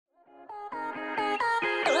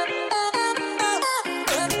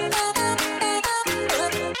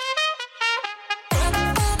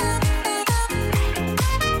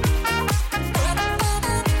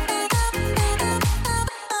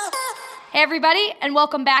Hey, everybody, and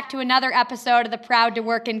welcome back to another episode of the Proud to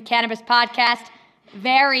Work in Cannabis podcast.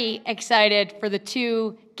 Very excited for the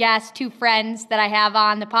two guests, two friends that I have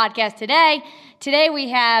on the podcast today. Today we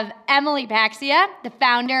have Emily Paxia, the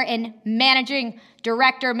founder and managing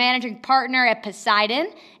partner at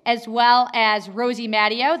Poseidon, as well as Rosie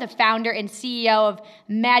Matteo, the founder and CEO of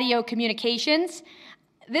Matteo Communications.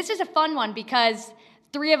 This is a fun one because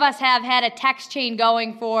three of us have had a text chain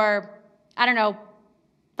going for,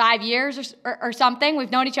 5 years or something. We've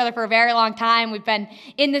known each other for a very long time. We've been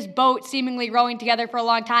in this boat seemingly rowing together for a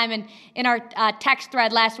long time. And in our text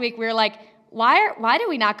thread last week, we were like, why do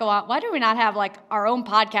we not go out? Why do we not have like our own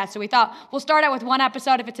podcast? So we thought we'll start out with one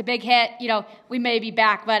episode. If it's a big hit, we may be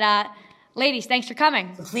back. But ladies, thanks for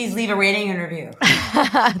coming. So please leave a rating and review.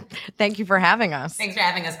 Thank you for having us. Thanks for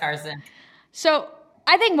having us, Karson. So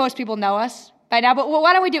I think most people know us by now, but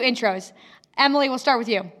why don't we do intros? Emily, we'll start with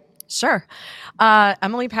you. Sure.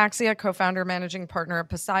 Emily Paxia, co-founder, managing partner at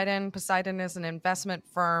Poseidon. Poseidon is an investment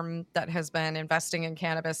firm that has been investing in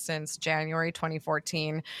cannabis since January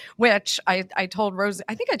 2014, which I told Rosie,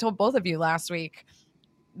 I think I told both of you last week,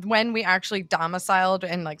 when we actually domiciled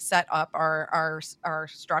and set up our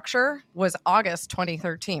structure was August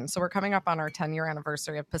 2013. So we're coming up on our 10-year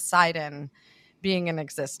anniversary of Poseidon being in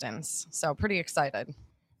existence. So pretty excited.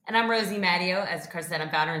 And I'm Rosie Matteo. As Karson said, I'm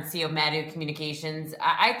founder and CEO of Matteo Communications.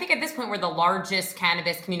 I think at this point, we're the largest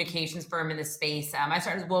cannabis communications firm in this space. I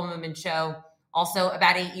started with Woman Show also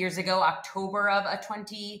about 8 years ago, October of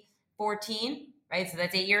 2014, right? So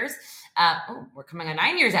that's 8 years. We're coming on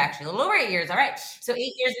 9 years, actually, a little over 8 years. All right. So 8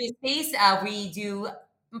 years in this space. We do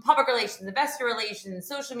public relations, investor relations,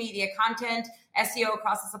 social media, content, SEO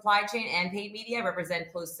across the supply chain, and paid media. I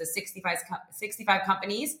represent close to 65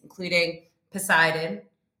 companies, including Poseidon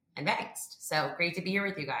and Next. So great to be here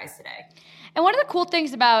with you guys today. And one of the cool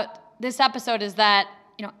things about this episode is that,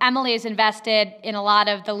 Emily is invested in a lot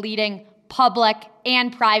of the leading public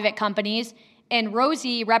and private companies, and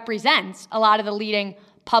Rosie represents a lot of the leading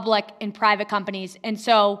public and private companies. And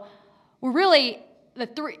so we're really the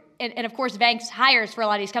three, and of course, Vanks hires for a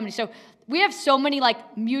lot of these companies. So we have so many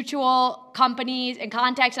mutual companies and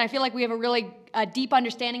contacts, and I feel like we have a really deep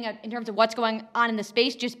understanding in terms of what's going on in the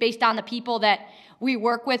space just based on the people that we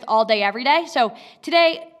work with all day, every day. So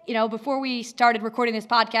today, before we started recording this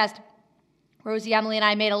podcast, Rosie, Emily, and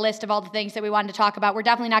I made a list of all the things that we wanted to talk about. We're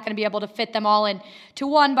definitely not going to be able to fit them all into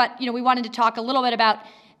one, but we wanted to talk a little bit about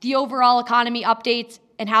the overall economy updates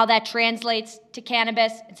and how that translates to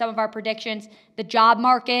cannabis and some of our predictions, the job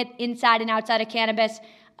market inside and outside of cannabis,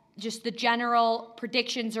 just the general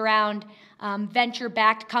predictions around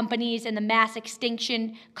venture-backed companies and the mass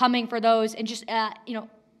extinction coming for those, and just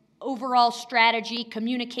overall strategy,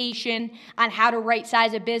 communication on how to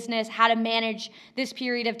right-size a business, how to manage this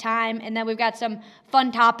period of time. And then we've got some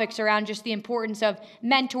fun topics around just the importance of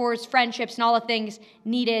mentors, friendships, and all the things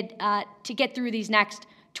needed to get through these next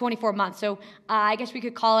 24 months. So I guess we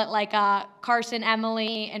could call it Karson,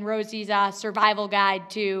 Emily, and Rosie's survival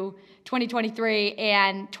guide to 2023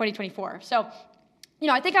 and 2024. So,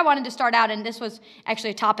 I think I wanted to start out, and this was actually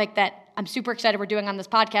a topic that I'm super excited we're doing on this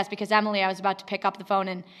podcast because, Emily, I was about to pick up the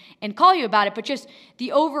phone and call you about it, but just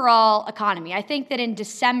the overall economy. I think that in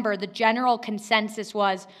December, the general consensus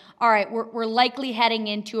was, all right, we're likely heading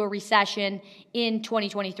into a recession in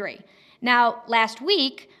 2023. Now, last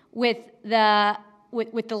week, with the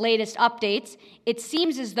latest updates, it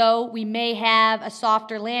seems as though we may have a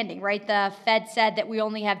softer landing, right? The Fed said that we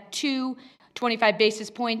only have 25 basis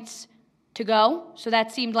points to go. So that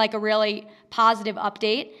seemed like a really positive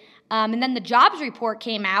update. And then the jobs report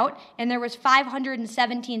came out, and there was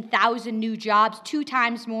 517,000 new jobs, 2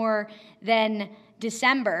 times more than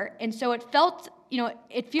December. And so it felt,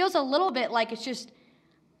 it feels a little bit like it's just,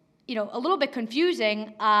 a little bit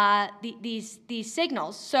confusing, these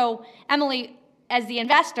signals. So, Emily, as the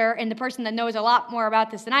investor and the person that knows a lot more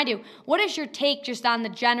about this than I do, what is your take just on the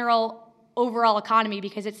general overall economy?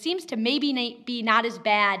 Because it seems to maybe be not as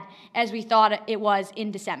bad as we thought it was in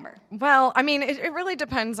December. Well, I mean, it really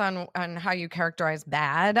depends on how you characterize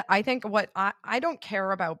bad. I think what I don't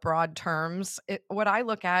care about broad terms. What I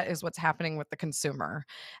look at is what's happening with the consumer.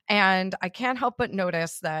 And I can't help but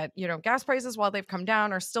notice that, gas prices, while they've come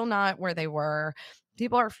down, are still not where they were.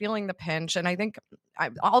 People are feeling the pinch. And I think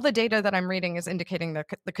all the data that I'm reading is indicating that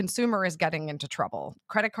the consumer is getting into trouble.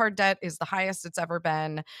 Credit card debt is the highest it's ever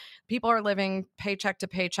been. People are living paycheck to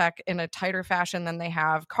paycheck in a tighter fashion than they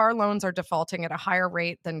have. Car loans are defaulting at a higher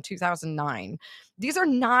rate than 2009. These are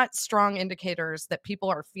not strong indicators that people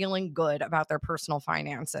are feeling good about their personal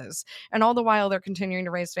finances. And all the while, they're continuing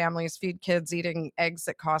to raise families, feed kids, eating eggs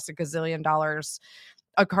that cost $1 gazillion.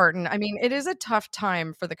 a carton. I mean, it is a tough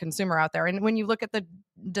time for the consumer out there. And when you look at the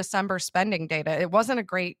December spending data, it wasn't a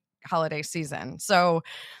great holiday season. So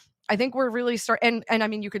I think we're really and I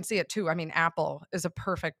mean, you can see it too. I mean, Apple is a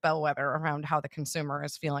perfect bellwether around how the consumer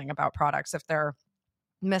is feeling about products. If they're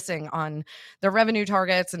missing on their revenue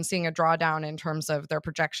targets and seeing a drawdown in terms of their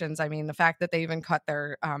projections. I mean, the fact that they even cut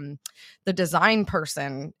their the design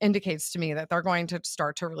person indicates to me that they're going to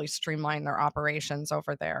start to really streamline their operations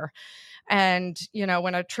over there. And, you know,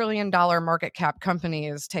 when a $1 trillion market cap company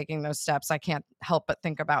is taking those steps, I can't help but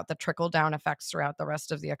think about the trickle down effects throughout the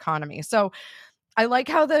rest of the economy. So I like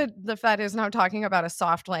how the Fed is now talking about a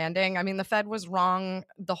soft landing. I mean, the Fed was wrong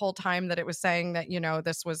the whole time that it was saying that, you know,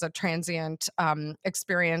 this was a transient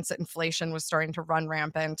experience, that inflation was starting to run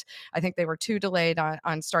rampant. I think they were too delayed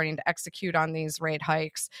on starting to execute on these rate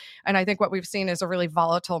hikes. And I think what we've seen is a really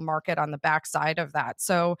volatile market on the backside of that.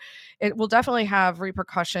 So it will definitely have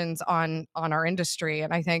repercussions on our industry.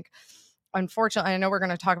 And I think, unfortunately, I know we're going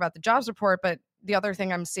to talk about the jobs report, but the other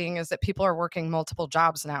thing I'm seeing is that people are working multiple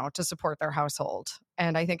jobs now to support their household.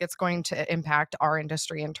 And I think it's going to impact our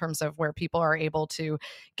industry in terms of where people are able to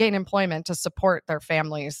gain employment to support their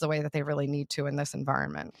families the way that they really need to in this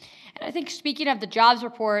environment. And I think, speaking of the jobs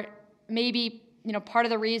report, maybe, you know, part of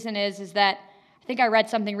the reason is that I think I read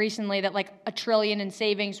something recently that like $1 trillion in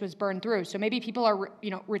savings was burned through. So maybe people are, you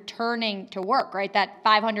know, returning to work, right? That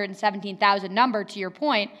 517,000 number, to your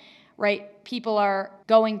point, right? People are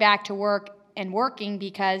going back to work and working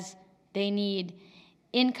because they need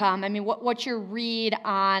income. I mean, what's your read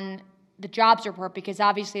on the jobs report? Because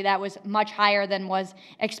obviously that was much higher than was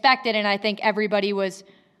expected, and I think everybody was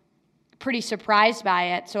pretty surprised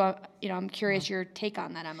by it. So, you know, I'm curious your take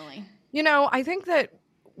on that, Emily. You know, I think that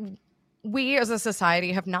we as a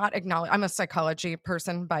society have not acknowledged. I'm a psychology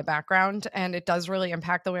person by background, and it does really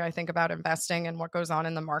impact the way I think about investing and what goes on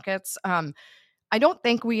in the markets. I don't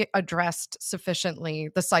think we addressed sufficiently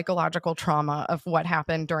the psychological trauma of what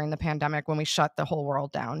happened during the pandemic when we shut the whole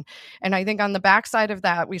world down. And I think on the backside of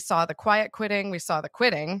that, we saw the quiet quitting, we saw the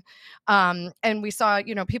quitting, and we saw,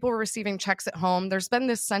 you know, people were receiving checks at home. There's been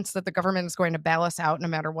this sense that the government is going to bail us out no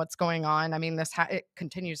matter what's going on. I mean, it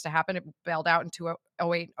continues to happen. It bailed out in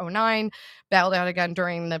 2008, 09, bailed out again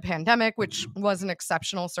during the pandemic, which was an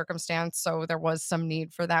exceptional circumstance. So there was some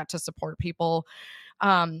need for that to support people.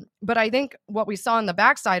 But I think what we saw on the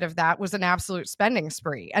backside of that was an absolute spending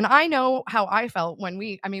spree. And I know how I felt when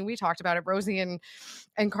we talked about it. Rosie and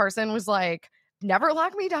Karson was like, never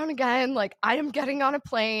lock me down again. Like, I am getting on a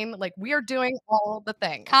plane. Like, we are doing all the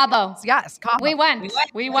things. Cabo. Yes, Cabo. We went.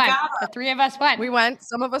 The three of us went. We went.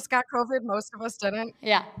 Some of us got COVID. Most of us didn't.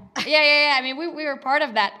 Yeah. I mean, we were part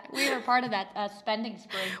of that. We were part of that spending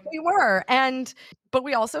spree. We were. But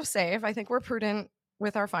we also save. I think we're prudent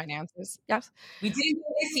with our finances. Yes. We didn't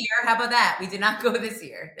go this year. How about that? We did not go this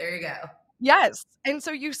year. There you go. Yes. And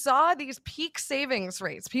so you saw these peak savings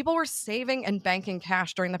rates. People were saving and banking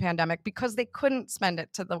cash during the pandemic because they couldn't spend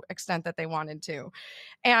it to the extent that they wanted to.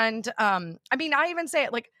 And I mean, I even say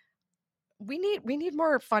it like, we need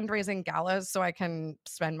more fundraising galas so I can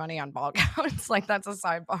spend money on ball gowns. Like, that's a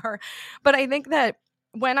sidebar. But I think that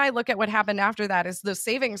when I look at what happened after that is the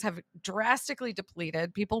savings have drastically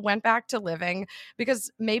depleted. People went back to living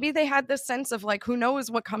because maybe they had this sense of like, who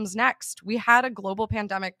knows what comes next? We had a global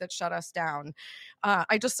pandemic that shut us down.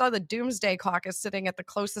 I just saw the doomsday clock is sitting at the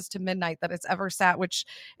closest to midnight that it's ever sat, which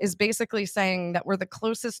is basically saying that we're the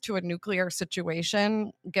closest to a nuclear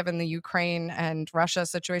situation, given the Ukraine and Russia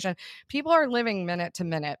situation. People are living minute to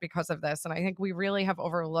minute because of this. And I think we really have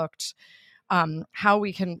overlooked how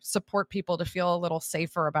we can support people to feel a little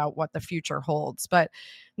safer about what the future holds. But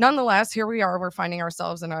nonetheless, here we are, we're finding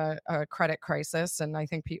ourselves in a credit crisis. And I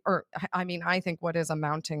think, I think what is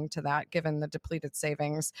amounting to that, given the depleted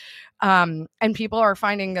savings. And people are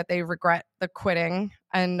finding that they regret the quitting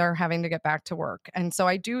and they're having to get back to work. And so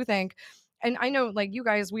I do think, and I know, like, you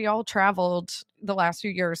guys, we all traveled the last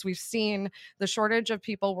few years. We've seen the shortage of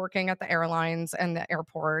people working at the airlines and the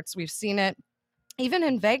airports. We've seen it even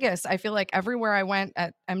in Vegas. I feel like everywhere I went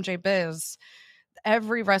at MJ Biz,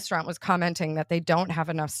 every restaurant was commenting that they don't have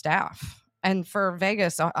enough staff. And for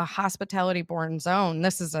Vegas, a hospitality-born zone,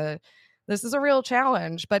 this is a real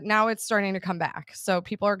challenge. But now it's starting to come back, so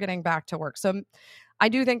people are getting back to work. So I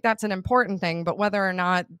do think that's an important thing. But whether or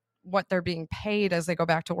not what they're being paid as they go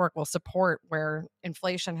back to work will support where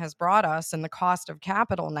inflation has brought us and the cost of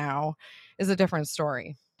capital now is a different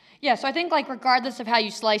story. Yeah, so I think, like, regardless of how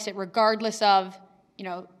you slice it, regardless of, you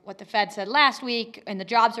know, what the Fed said last week in the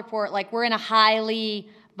jobs report, like, we're in a highly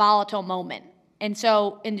volatile moment. And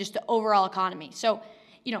so, in just the overall economy. So,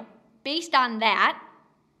 you know, based on that,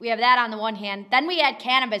 we have that on the one hand. Then we had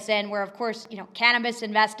cannabis in, where, of course, cannabis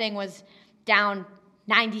investing was down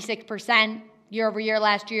 96% year over year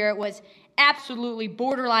last year. It was absolutely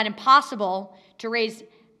borderline impossible to raise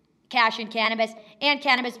cash in cannabis, and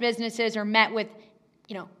cannabis businesses are met with,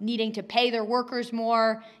 needing to pay their workers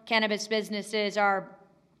more. Cannabis businesses are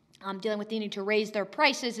dealing with needing to raise their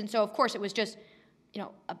prices, and so, of course, it was just,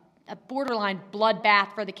 a borderline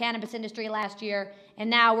bloodbath for the cannabis industry last year. And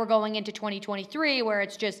now we're going into 2023, where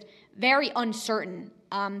it's just very uncertain.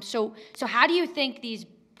 So how do you think these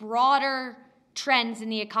broader trends in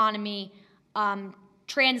the economy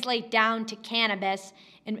translate down to cannabis?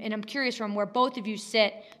 And I'm curious, from where both of you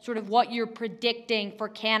sit, sort of what you're predicting for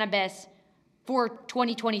cannabis for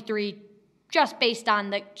 2023, just based on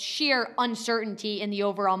the sheer uncertainty in the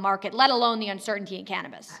overall market, let alone the uncertainty in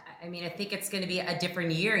cannabis. I mean, I think it's going to be a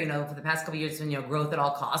different year, for the past couple of years, it's been, growth at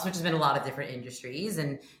all costs, which has been a lot of different industries.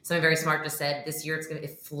 And someone very smart just said this year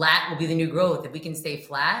flat will be the new growth. If we can stay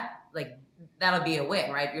flat, like, that'll be a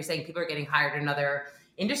win, right? You're saying people are getting hired in other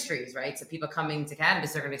industries, right? So people coming to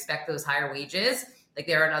cannabis are going to expect those higher wages, like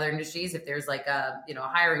there are in other industries. If there's like a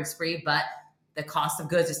hiring spree, but the cost of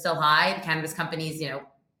goods is still high, the cannabis companies,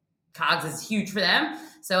 COGS is huge for them.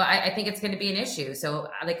 So I think it's going to be an issue. So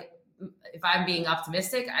if I'm being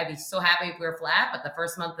optimistic, I'd be so happy if we were flat, but the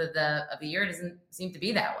first month of the year doesn't seem to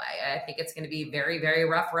be that way. I think it's going to be very, very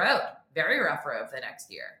rough road for the next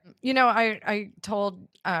year.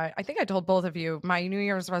 I think I told both of you my New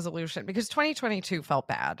Year's resolution, because 2022 felt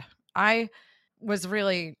bad. I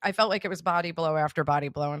felt like it was body blow after body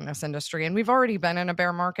blow in this industry. And we've already been in a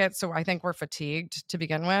bear market, so I think we're fatigued to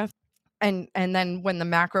begin with. And then when the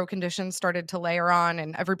macro conditions started to layer on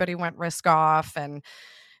and everybody went risk off, and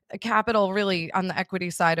capital really on the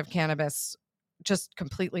equity side of cannabis just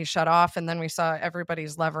completely shut off. And then we saw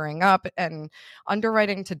everybody's levering up, and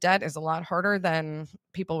underwriting to debt is a lot harder than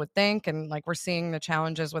people would think. And like, we're seeing the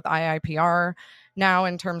challenges with IIPR now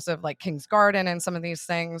in terms of like King's Garden and some of these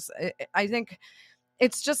things. I think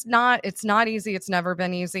it's not easy. It's never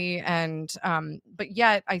been easy. And, but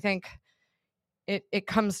yet I think it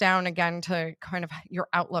comes down again to kind of your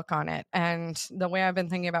outlook on it. And the way I've been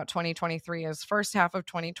thinking about 2023 is first half of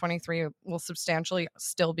 2023 will substantially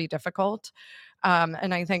still be difficult.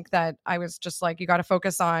 And I think that I was just like, you got to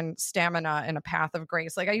focus on stamina and a path of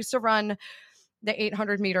grace. Like, I used to run the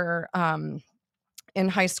 800 meter in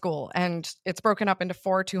high school, and it's broken up into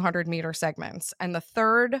 4 200-meter segments. And the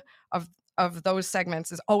third of those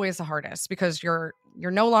segments is always the hardest, because you're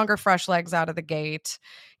no longer fresh legs out of the gate.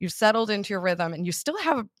 You've settled into your rhythm, and you still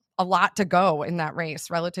have a lot to go in that race,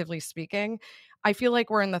 relatively speaking. I feel like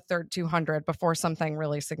we're in the third 200 before something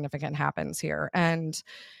really significant happens here. And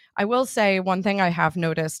I will say one thing I have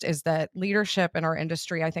noticed is that leadership in our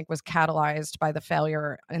industry, I think, was catalyzed by the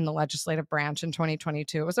failure in the legislative branch in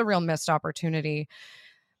 2022. It was a real missed opportunity.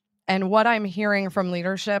 And what I'm hearing from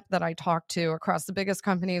leadership that I talk to across the biggest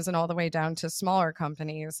companies and all the way down to smaller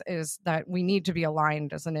companies is that we need to be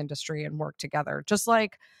aligned as an industry and work together, just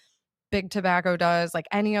like big tobacco does, like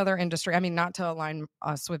any other industry. I mean, not to align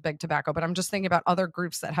us with big tobacco, but I'm just thinking about other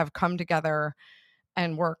groups that have come together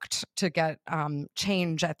and worked to get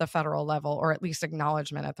change at the federal level, or at least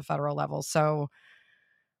acknowledgement at the federal level. So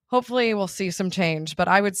hopefully we'll see some change. But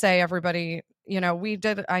I would say everybody,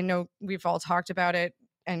 I know we've all talked about it.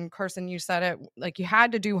 And Karson, you said it, like, you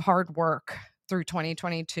had to do hard work through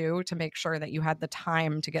 2022 to make sure that you had the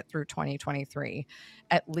time to get through 2023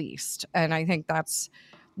 at least. And I think that's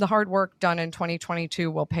the hard work done in 2022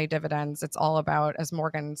 will pay dividends. It's all about, as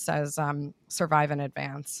Morgan says, survive and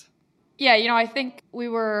advance. Yeah, I think we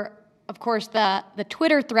were, of course, the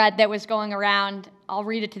Twitter thread that was going around. I'll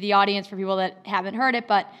read it to the audience for people that haven't heard it,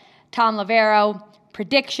 but Tom Lavero,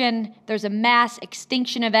 prediction: there's a mass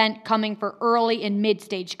extinction event coming for early and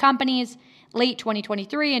mid-stage companies. Late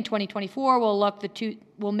 2023 and 2024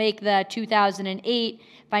 will make the 2008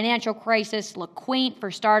 financial crisis look quaint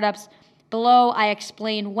for startups. Below, I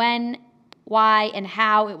explain when, why, and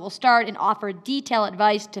how it will start, and offer detailed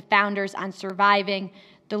advice to founders on surviving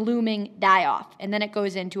the looming die-off. And then it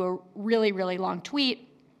goes into a really, really long tweet.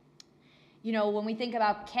 When we think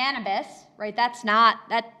about cannabis, right, that's not,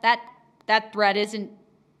 that thread isn't,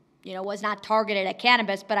 was not targeted at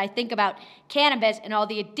cannabis, but I think about cannabis and all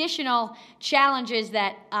the additional challenges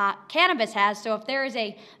that cannabis has. So if there is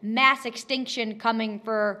a mass extinction coming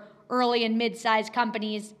for early and mid-sized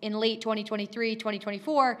companies in late 2023,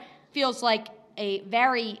 2024, feels like a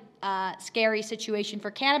very scary situation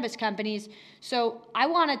for cannabis companies. So I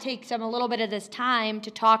want to take a little bit of this time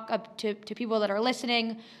to talk to people that are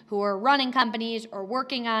listening, who are running companies or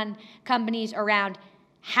working on companies, around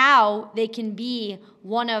how they can be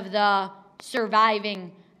one of the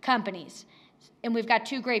surviving companies. And we've got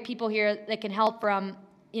two great people here that can help from,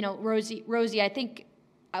 Rosie, I think,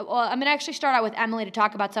 I'm going to actually start out with Emily to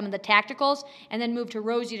talk about some of the tacticals and then move to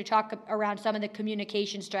Rosie to talk around some of the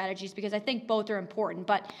communication strategies, because I think both are important.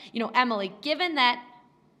 But, Emily, given that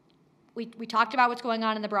we talked about what's going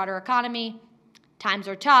on in the broader economy, times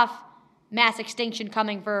are tough, mass extinction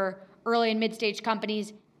coming for early and mid-stage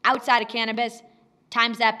companies outside of cannabis,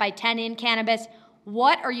 times that by 10 in cannabis.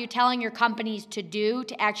 What are you telling your companies to do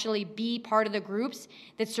to actually be part of the groups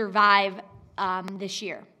that survive this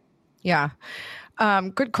year? Yeah.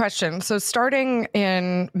 Good question. So starting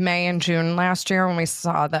in May and June last year, when we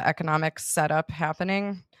saw the economic setup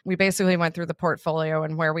happening, we basically went through the portfolio,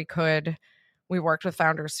 and where we could, we worked with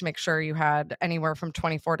founders to make sure you had anywhere from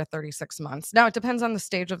 24 to 36 months. Now it depends on the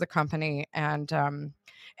stage of the company and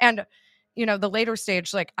the later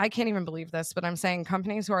stage, like I can't even believe this, but I'm saying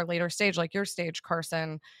companies who are later stage, like your stage,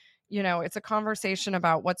 Karson, it's a conversation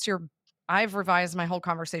about I've revised my whole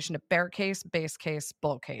conversation to bear case, base case,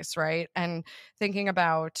 bull case, right? And thinking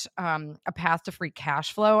about a path to free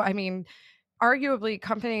cash flow. I mean, arguably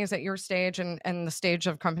companies at your stage and the stage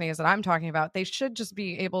of companies that I'm talking about, they should just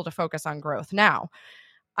be able to focus on growth. Now,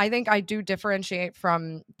 I think I do differentiate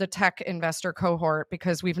from the tech investor cohort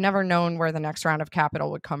because we've never known where the next round of capital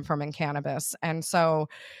would come from in cannabis. And so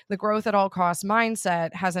the growth at all costs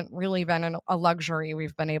mindset hasn't really been a luxury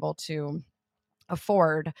we've been able to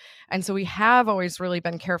afford. And so we have always really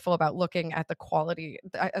been careful about looking at the quality,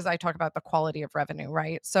 as I talk about the quality of revenue,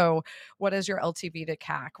 right? So what is your LTV to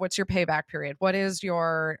CAC? What's your payback period? What is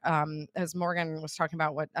your, as Morgan was talking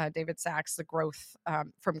about, what David Sachs, the growth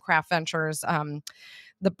from Craft Ventures,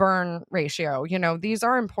 the burn ratio, these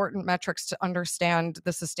are important metrics to understand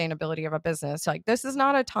the sustainability of a business. Like this is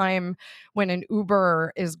not a time when an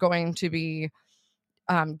Uber is going to be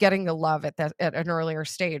getting the love at an earlier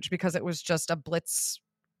stage because it was just a blitz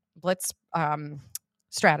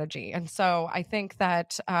strategy. And so I think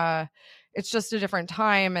that it's just a different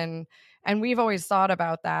time, and we've always thought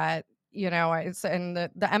about that. And the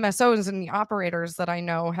MSOs and the operators that I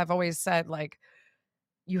know have always said, like,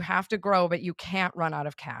 you have to grow, but you can't run out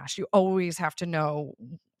of cash. You always have to know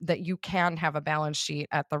that you can have a balance sheet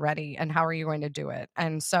at the ready, and how are you going to do it?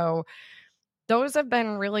 And so those have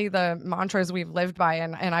been really the mantras we've lived by.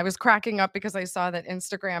 And I was cracking up because I saw that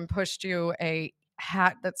Instagram pushed you a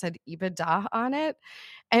hat that said EBITDA on it.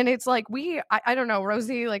 And it's like, I don't know,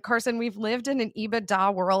 Rosie, like Karson, we've lived in an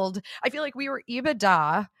EBITDA world. I feel like we were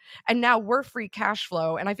EBITDA and now we're free cash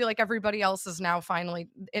flow. And I feel like everybody else is now finally,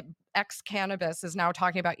 Cannabis is now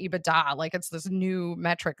talking about EBITDA. Like it's this new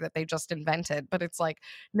metric that they just invented. But it's like,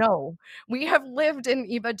 no, we have lived in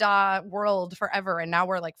EBITDA world forever. And now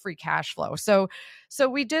we're like free cash flow. So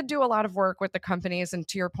we did do a lot of work with the companies. And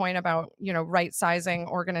to your point about, right sizing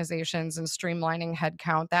organizations and streamlining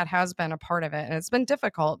headcount, that has been a part of it. And it's been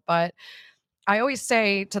difficult. But I always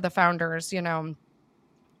say to the founders,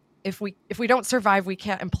 if we don't survive, we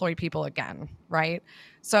can't employ people again, right?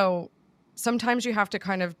 So sometimes you have to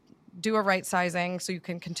kind of do a right sizing so you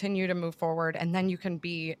can continue to move forward, and then you can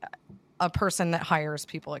be a person that hires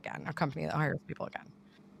people again, a company that hires people again.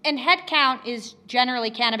 And headcount is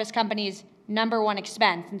generally cannabis companies' number one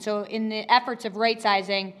expense. And so in the efforts of right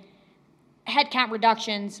sizing, headcount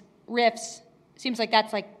reductions, RIFs, seems like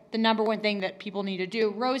that's like the number one thing that people need to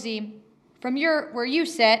do. Rosie, from where you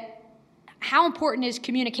sit, how important is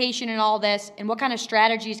communication in all this, and what kind of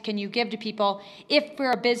strategies can you give to people if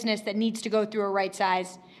we're a business that needs to go through a right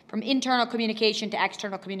size, from internal communication to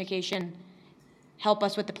external communication? Help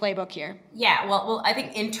us with the playbook here. Yeah, well, I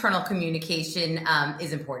think internal communication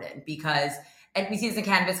is important because, and we see this in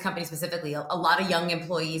cannabis companies specifically, a lot of young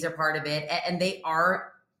employees are part of it, and they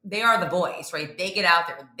are the voice, right? They get out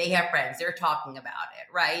there, they have friends, they're talking about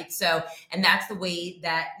it, right? So, and that's the way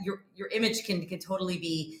that your image can totally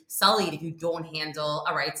be sullied if you don't handle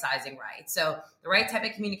a right sizing right. So the right type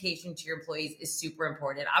of communication to your employees is super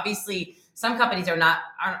important. Obviously, some companies are not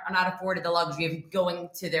afforded the luxury of going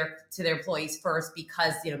to their employees first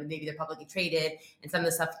because, maybe they're publicly traded and some of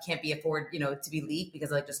the stuff can't be afforded, to be leaked because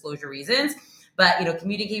of like disclosure reasons. But,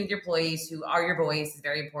 communicating with your employees who are your voice is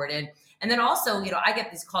very important. And then also, I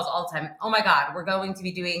get these calls all the time. Oh my God, we're going to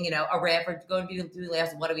be doing, a RIF, or going to be doing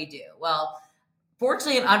layoffs. What do we do? Well,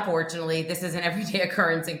 fortunately and unfortunately, this is an everyday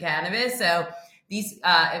occurrence in cannabis. So these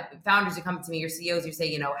founders who come to me, or CEOs who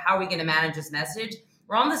say, how are we going to manage this message?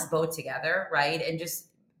 We're on this boat together, right? And just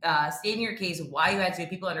stating your case, why you had to,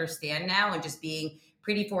 people understand now, and just being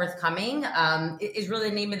pretty forthcoming is really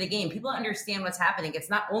the name of the game. People understand what's happening.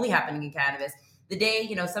 It's not only happening in cannabis. the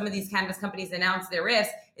day, some of these cannabis companies announced their RIFs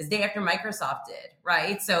is day after Microsoft did,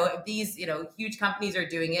 right? So if these, huge companies are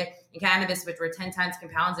doing it in cannabis, which were 10 times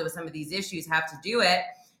compounded with some of these issues, have to do it,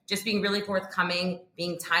 just being really forthcoming,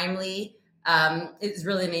 being timely, is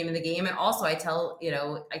really the name of the game. And also I tell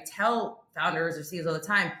founders or CEOs all the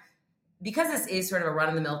time, because this is sort of a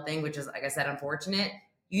run-of-the-mill thing, which is, like I said, unfortunate,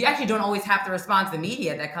 you actually don't always have to respond to the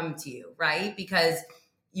media that come to you, right? Because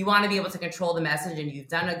you want to be able to control the message, and you've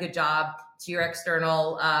done a good job to your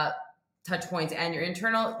external touch points and your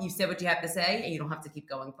internal. You said what you have to say, and you don't have to keep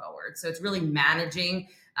going forward. So it's really managing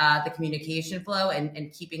the communication flow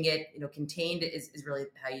and keeping it contained is really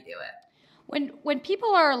how you do it. When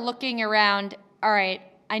people are looking around, all right,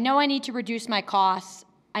 I know I need to reduce my costs.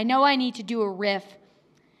 I know I need to do a RIF.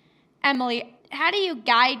 Emily, how do you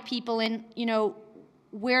guide people in,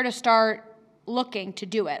 where to start looking to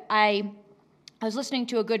do it? I was listening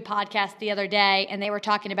to a good podcast the other day, and they were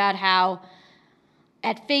talking about how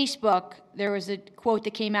at Facebook there was a quote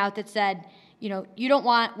that came out that said, we don't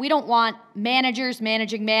want managers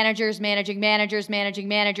managing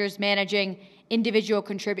individual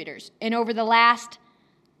contributors. And over the last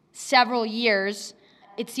several years,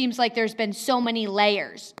 it seems like there's been so many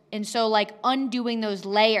layers. And so like undoing those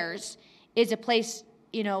layers is a place,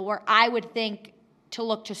 where I would think to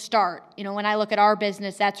look to start. When I look at our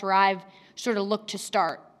business, that's where I've sort of looked to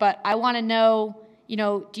start. But I want to know,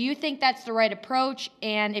 do you think that's the right approach?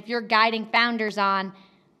 And if you're guiding founders on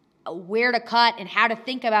where to cut and how to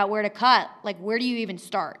think about where to cut, like where do you even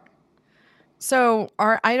start? So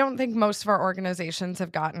I don't think most of our organizations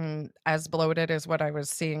have gotten as bloated as what I was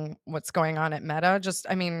seeing what's going on at Meta.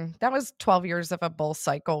 That was 12 years of a bull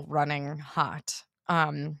cycle running hot.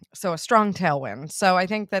 So a strong tailwind. So I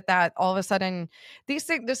think that all of a sudden this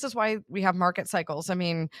is why we have market cycles.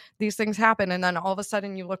 These things happen, and then all of a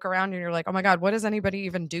sudden you look around and you're like, oh my God, what does anybody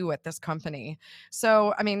even do at this company?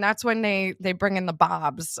 So, that's when they bring in the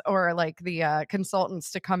bobs or like the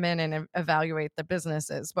consultants to come in and evaluate the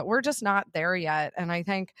businesses, but we're just not there yet. And I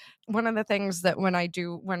think one of the things that when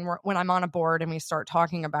I'm on a board and we start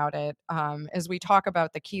talking about it, is we talk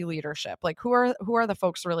about the key leadership, like who are the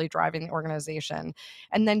folks really driving the organization,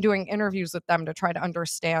 and then doing interviews with them to try to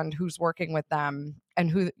understand who's working with them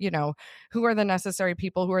and who are the necessary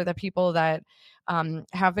people, who are the people that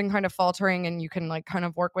have been kind of faltering, and you can like kind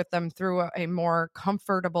of work with them through a more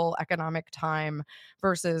comfortable economic time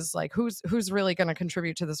versus like who's really going to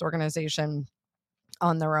contribute to this organization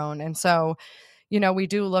on their own. And so we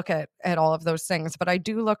do look at all of those things, but I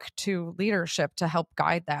do look to leadership to help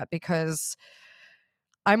guide that, because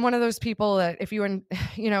I'm one of those people that if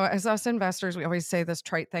as us investors, we always say this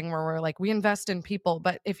trite thing where we're like, we invest in people,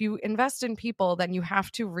 but if you invest in people, then you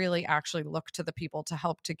have to really actually look to the people to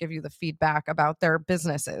help to give you the feedback about their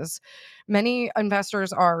businesses. Many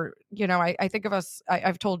investors are, I think of us,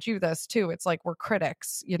 I've told you this too. It's like, we're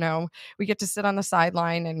critics, we get to sit on the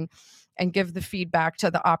sideline and give the feedback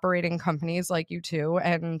to the operating companies like you two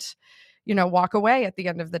and, walk away at the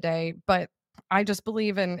end of the day. But I just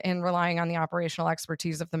believe in relying on the operational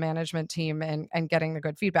expertise of the management team and getting the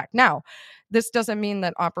good feedback. Now, this doesn't mean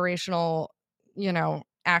that operational,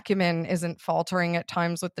 acumen isn't faltering at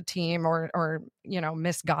times with the team or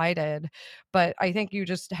misguided, but I think you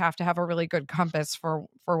just have to have a really good compass for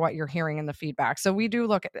what you're hearing in the feedback. So we do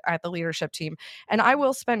look at the leadership team, and I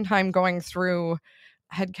will spend time going through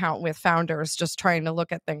headcount with founders, just trying to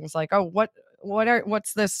look at things like, oh,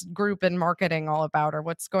 what's this group in marketing all about, or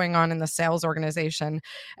what's going on in the sales organization.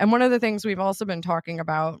 And one of the things we've also been talking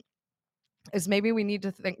about is maybe we need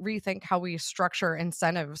to rethink how we structure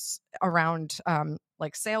incentives around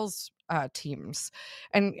like sales teams.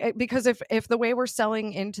 And because if the way we're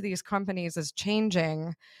selling into these companies is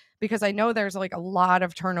changing, because I know there's like a lot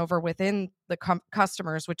of turnover within the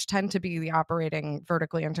customers, which tend to be the operating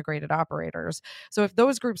vertically integrated operators. So if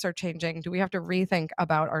those groups are changing, do we have to rethink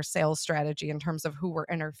about our sales strategy in terms of who we're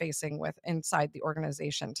interfacing with inside the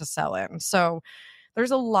organization to sell in? So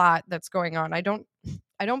there's a lot that's going on. I don't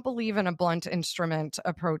believe in a blunt instrument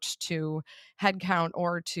approach to headcount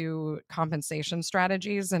or to compensation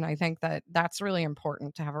strategies. And I think that that's really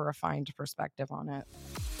important to have a refined perspective on it.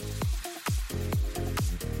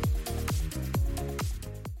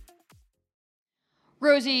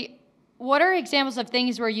 Rosie, what are examples of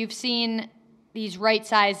things where you've seen these right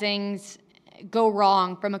sizings go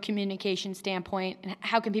wrong from a communication standpoint? And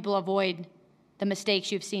how can people avoid the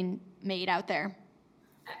mistakes you've seen made out there?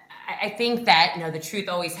 I think that, the truth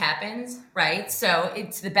always happens, right? So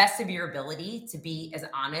it's the best of your ability to be as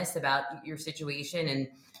honest about your situation and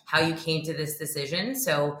how you came to this decision.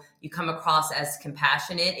 So you come across as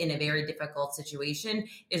compassionate in a very difficult situation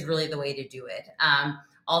is really the way to do it.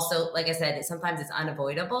 Also, like I said, sometimes it's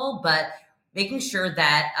unavoidable, but making sure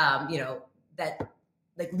that, that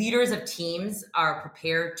like leaders of teams are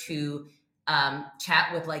prepared to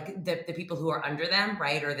chat with like the people who are under them,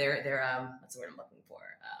 right? Or their what's the word I'm looking for?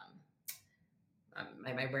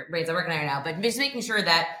 My brains are working on it now, but just making sure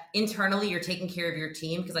that internally you're taking care of your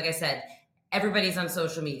team. Because like I said, everybody's on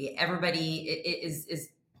social media. Everybody's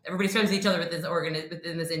friends with each other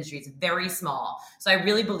within this industry. It's very small. So I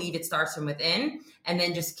really believe it starts from within, and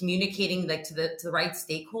then just communicating like to the right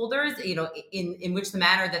stakeholders, in which the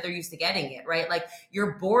manner that they're used to getting it, right? Like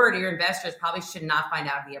your board or your investors probably should not find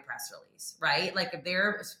out via press release, right? Like if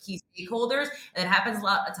they're key stakeholders, and it happens a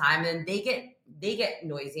lot of time, and they get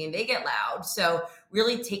noisy and they get loud. So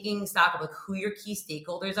really taking stock of like who your key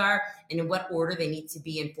stakeholders are and in what order they need to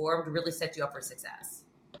be informed really sets you up for success.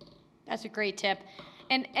 That's a great tip.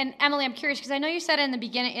 And Emily, I'm curious because I know you said in the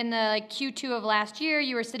beginning, in the Q2 of last year,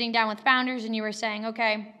 you were sitting down with founders and you were saying,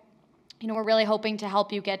 okay, we're really hoping to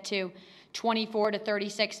help you get to 24 to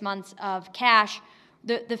 36 months of cash.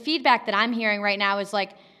 The feedback that I'm hearing right now is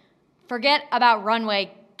like, forget about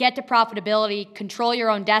runway, get to profitability, control your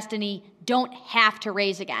own destiny, don't have to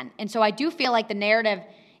raise again. And so I do feel like the narrative,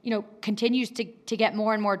 continues to get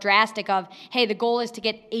more and more drastic of, hey, the goal is to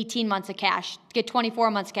get 18 months of cash, to get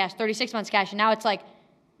 24 months cash, 36 months cash. And now it's like,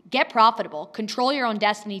 get profitable, control your own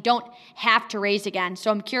destiny, don't have to raise again.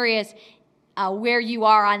 So I'm curious where you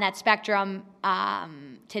are on that spectrum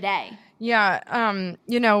today. Yeah.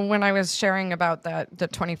 When I was sharing about the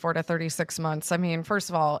 24 to 36 months, I mean, first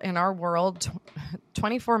of all, in our world,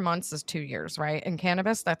 24 months is 2 years, right? In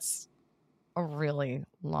cannabis, that's a really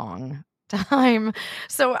long time.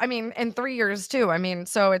 So, I mean, in 3 years too. I mean,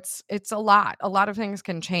 so it's a lot of things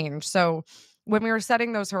can change. So when we were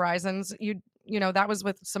setting those horizons, that was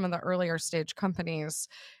with some of the earlier stage companies.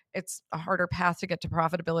 It's a harder path to get to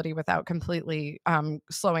profitability without completely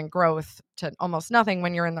slowing growth to almost nothing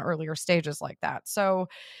when you're in the earlier stages like that. So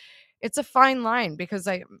it's a fine line because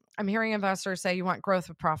I'm hearing investors say you want growth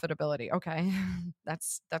with profitability. Okay,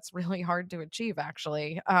 that's really hard to achieve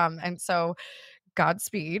actually. And so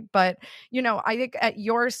Godspeed. But, I think at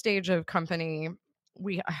your stage of company,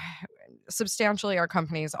 we substantially our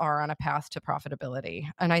companies are on a path to profitability.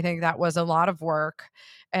 And I think that was a lot of work.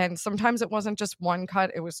 And sometimes it wasn't just one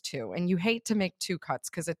cut, it was two. And you hate to make two cuts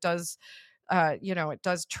because it does it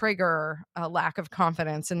does trigger a lack of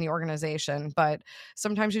confidence in the organization. But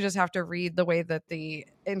sometimes you just have to read the way that the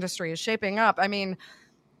industry is shaping up. I mean,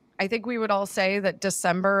 I think we would all say that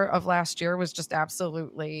December of last year was just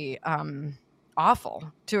absolutely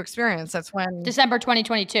awful to experience. That's when December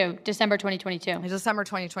 2022.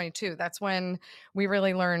 That's when we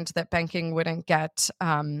really learned that banking wouldn't get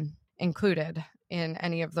included in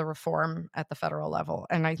any of the reform at the federal level.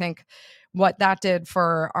 And I think what that did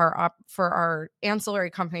for our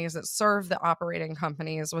ancillary companies that serve the operating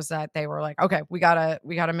companies was that they were like, okay, we gotta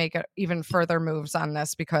make even further moves on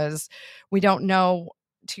this because we don't know,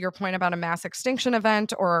 to your point about a mass extinction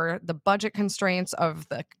event or the budget constraints of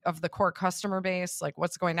the core customer base, like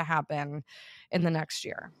what's going to happen in the next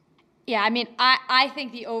year. Yeah, I mean, I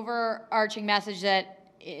think the overarching message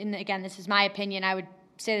that, and again, this is my opinion, I would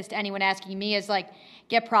say this to anyone asking me, is like,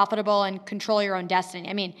 get profitable and control your own destiny.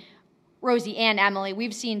 I mean, Rosie and Emily,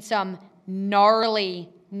 we've seen some gnarly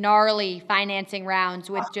financing rounds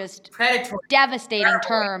with just devastating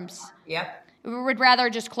terms. Yep. We would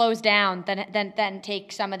rather just close down than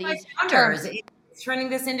take some of these terms. It's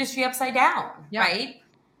turning this industry upside down, right?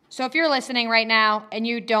 So if you're listening right now and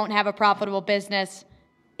you don't have a profitable business,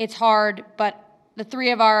 it's hard, but the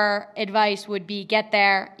three of our advice would be get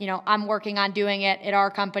there. I'm working on doing it at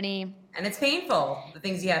our company. And it's painful, the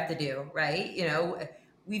things you have to do, right?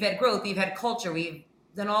 We've had growth, we've had culture, we've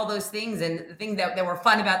done all those things, and the things that were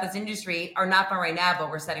fun about this industry are not fun right now, but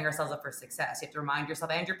we're setting ourselves up for success. You have to remind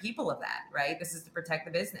yourself and your people of that, right? This is to protect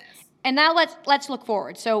the business. And now let's look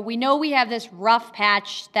forward. So we know we have this rough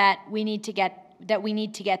patch that we need to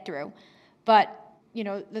get through. But,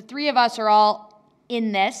 the three of us are all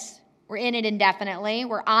in this. We're in it indefinitely.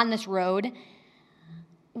 We're on this road.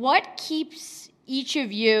 What keeps each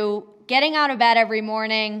of you getting out of bed every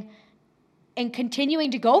morning and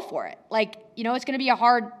continuing to go for it? Like, it's going to be a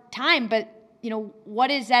hard time, but,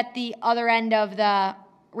 what is at the other end of the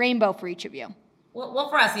rainbow for each of you? Well,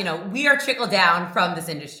 for us, we are trickled down from this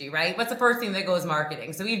industry, right? What's the first thing that goes?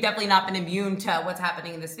 Marketing. So we've definitely not been immune to what's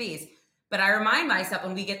happening in this space. But I remind myself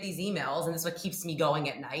when we get these emails, and this is what keeps me going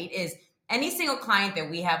at night, is any single client that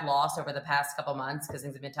we have lost over the past couple months, because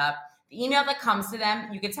things have been tough, the email that comes to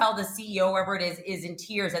them, you can tell the CEO, whoever it is in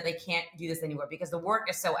tears that they can't do this anymore because the work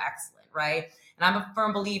is so excellent, right? And I'm a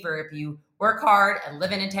firm believer, if you work hard and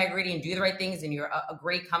live in integrity and do the right things and you're a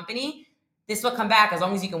great company, this will come back. As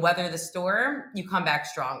long as you can weather the storm, you come back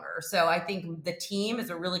stronger. So I think the team is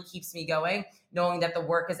what really keeps me going, knowing that the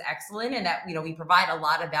work is excellent and that, we provide a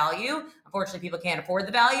lot of value. Unfortunately, people can't afford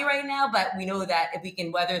the value right now, but we know that if we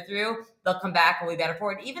can weather through, they'll come back and we'll be better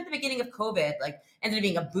for it. Even at the beginning of COVID, ended up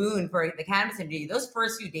being a boon for the cannabis industry. Those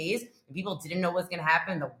first few days, when people didn't know what was going to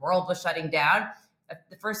happen, the world was shutting down.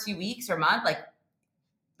 The first few weeks or month,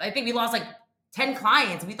 I think we lost 10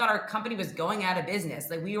 clients. We thought our company was going out of business.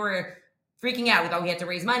 We were freaking out. We thought we had to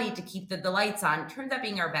raise money to keep the lights on. It turns out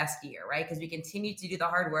being our best year, right? Because we continued to do the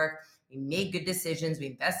hard work. We made good decisions. We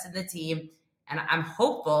invested in the team. And I'm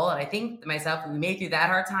hopeful, and I think to myself, we made it through that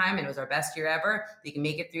hard time, and it was our best year ever. We can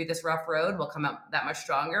make it through this rough road. We'll come out that much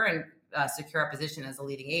stronger and secure our position as a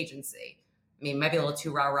leading agency. It might be a little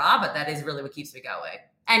too rah-rah, but that is really what keeps me going.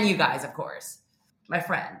 And you guys, of course, my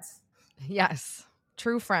friends. Yes.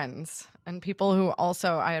 True friends and people who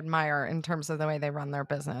also I admire in terms of the way they run their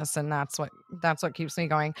business. And that's what keeps me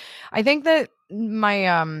going. I think that my,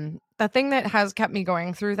 the thing that has kept me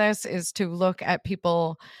going through this is to look at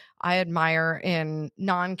people I admire in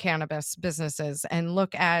non-cannabis businesses and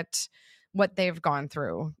look at what they've gone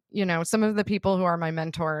through. Some of the people who are my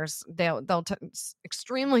mentors, they'll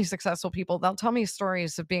extremely successful people. They'll tell me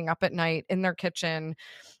stories of being up at night in their kitchen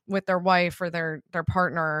with their wife or their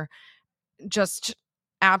partner, just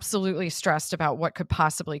absolutely stressed about what could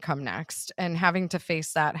possibly come next and having to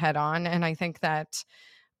face that head on. And I think that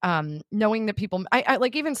knowing that people, I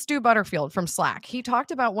like even Stu Butterfield from Slack, he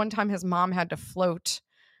talked about one time his mom had to float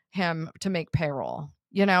him to make payroll.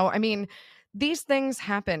 These things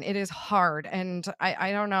happen. It is hard. And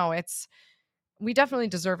I don't know. We definitely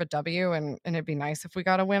deserve a W, and it'd be nice if we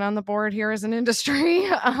got a win on the board here as an industry.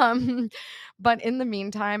 But in the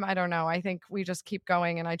meantime, I don't know. I think we just keep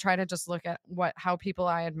going, and I try to just look at how people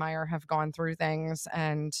I admire have gone through things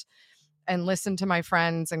and listen to my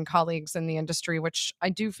friends and colleagues in the industry, which I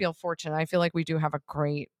do feel fortunate. I feel like we do have a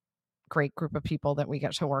great group of people that we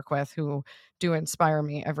get to work with who do inspire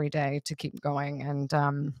me every day to keep going.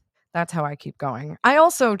 And that's how I keep going. I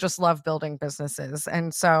also just love building businesses.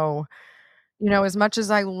 And so, as much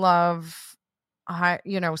as I love,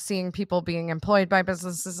 seeing people being employed by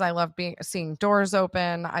businesses, I love seeing doors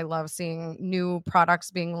open. I love seeing new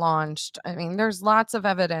products being launched. There's lots of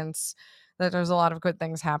evidence that there's a lot of good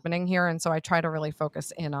things happening here. And so I try to really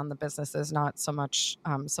focus in on the businesses, not so much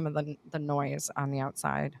some of the noise on the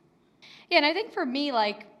outside. Yeah, and I think for me,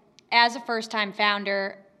 as a first-time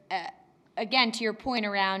founder, again, to your point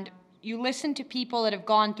around, you listen to people that have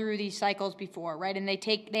gone through these cycles before, right? And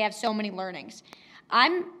they have so many learnings.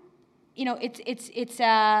 It's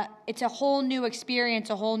a whole new experience,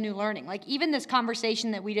 a whole new learning. Even this conversation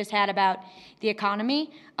that we just had about the economy,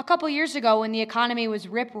 a couple years ago when the economy was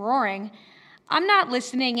rip-roaring, I'm not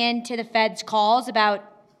listening in to the Fed's calls about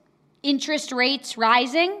interest rates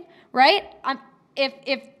rising, right?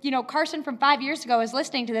 If Karson from 5 years ago is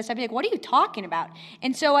listening to this, I'd be like, what are you talking about?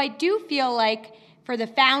 And so I do feel like for the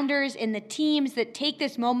founders and the teams that take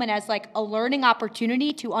this moment as a learning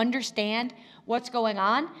opportunity to understand what's going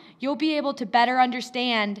on, you'll be able to better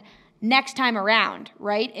understand next time around,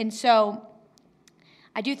 right? And so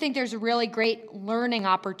I do think there's a really great learning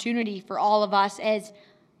opportunity for all of us, as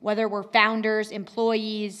whether we're founders,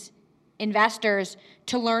 employees, investors,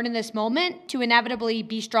 to learn in this moment to inevitably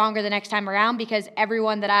be stronger the next time around, because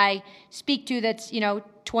everyone that I speak to that's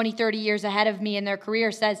 20, 30 years ahead of me in their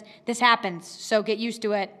career says this happens, so get used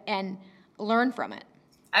to it and learn from it.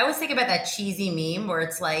 I always think about that cheesy meme where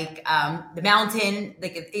it's the mountain,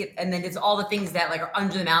 and then it's all the things that are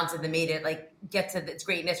under the mountain that made it get to its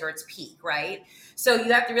greatness or its peak, right? So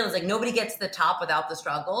you have to realize nobody gets to the top without the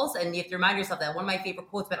struggles, and you have to remind yourself that one of my favorite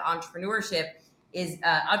quotes about entrepreneurship is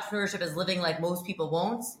entrepreneurship is living like most people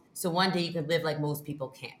won't. So one day you can live like most people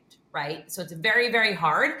can't, right? So it's very, very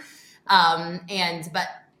hard. But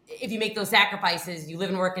if you make those sacrifices, you live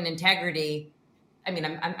and work in integrity.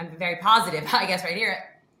 I'm very positive, I guess, right here.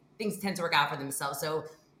 Things tend to work out for themselves. So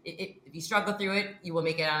if you struggle through it, you will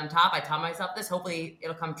make it on top. I tell myself this. Hopefully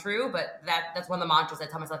it'll come true. But that's one of the mantras I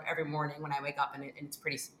tell myself every morning when I wake up, and it's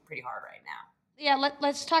pretty hard right now. Yeah,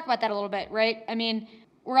 let's talk about that a little bit, right?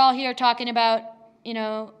 We're all here talking about,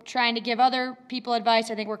 trying to give other people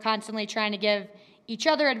advice. I think we're constantly trying to give each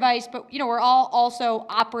other advice, but, we're all also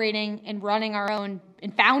operating and running our own,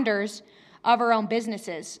 and founders of our own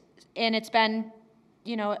businesses. And it's been,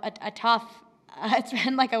 a tough, it's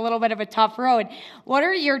been a little bit of a tough road. What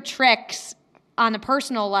are your tricks on the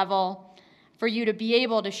personal level for you to be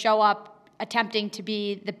able to show up attempting to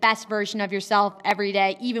be the best version of yourself every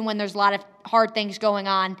day, even when there's a lot of hard things going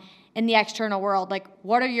on in the external world? Like,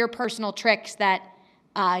 what are your personal tricks that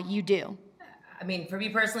you do? I mean, for me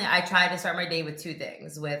personally, I try to start my day with two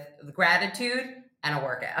things, with gratitude and a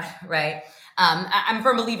workout, right? I'm a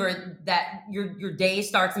firm believer that your day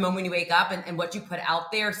starts the moment you wake up, and what you put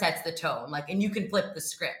out there sets the tone, and you can flip the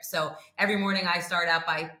script. So every morning I start out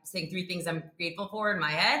by saying 3 things I'm grateful for in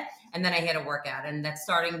my head, and then I hit a workout, and that's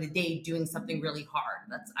starting the day doing something really hard.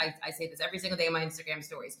 I say this every single day in my Instagram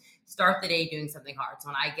stories. Start the day doing something hard. So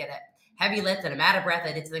when I get it, heavy lift and I'm out of breath,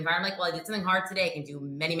 I did something hard. I'm like, well, I did something hard today. I can do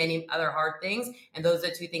many, many other hard things. And those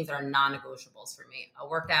are 2 things that are non-negotiables for me: a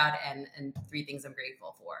workout and 3 things I'm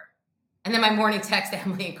grateful for. And then my morning text to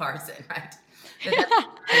Emily and Karson, right?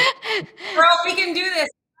 Girl, we can do this.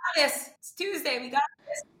 We got this. It's Tuesday. We got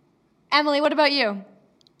this. Emily, what about you?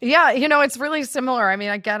 Yeah, it's really similar. I mean,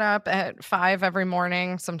 I get up at 5 every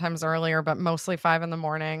morning, sometimes earlier, but mostly 5 in the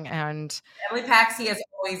morning. And Emily Paxi is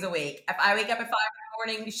always awake. If I wake up at 5 in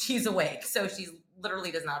the morning, she's awake. So she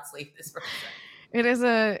literally does not sleep, this person. It is.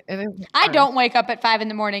 I don't wake up at 5 in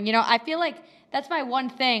the morning. I feel like that's my one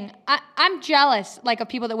thing. I'm jealous, of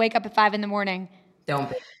people that wake up at 5 in the morning. Don't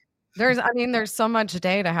be. There's so much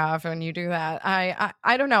day to have when you do that.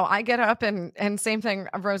 I don't know. I get up and same thing,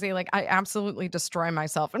 Rosie, I absolutely destroy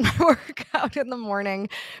myself in my workout in the morning,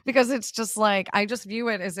 because it's just I just view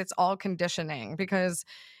it as it's all conditioning, because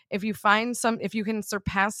if you can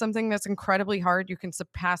surpass something that's incredibly hard, you can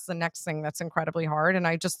surpass the next thing that's incredibly hard. And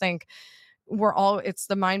I just think it's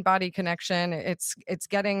the mind body connection. It's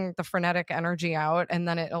getting the frenetic energy out, and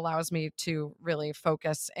then it allows me to really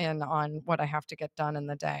focus in on what I have to get done in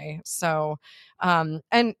the day. So, and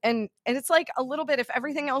it's a little bit, if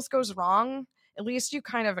everything else goes wrong, at least you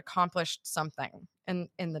kind of accomplished something in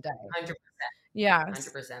the day. 100%. Yeah.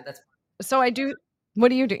 100%. That's so I do. What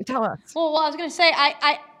do you do? Tell us. Well, I was going to say,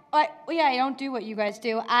 I don't do what you guys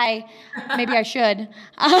do. Maybe I should.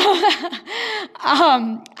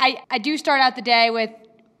 I do start out the day with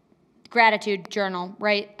gratitude journal,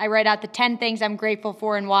 right? I write out the 10 things I'm grateful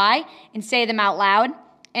for and why, and say them out loud.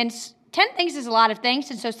 And 10 things is a lot of things.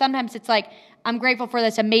 And so sometimes it's I'm grateful for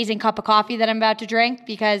this amazing cup of coffee that I'm about to drink,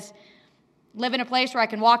 because live in a place where I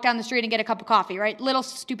can walk down the street and get a cup of coffee, right? Little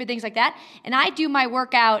stupid things like that. And I do my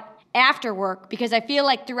workout after work, because I feel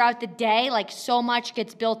throughout the day, so much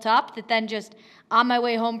gets built up that then just on my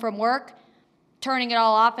way home from work, turning it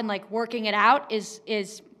all off and working it out is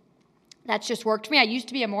that's just worked for me. I used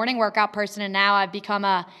to be a morning workout person, and now I've become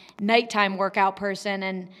a nighttime workout person,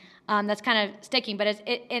 and that's kind of sticking. But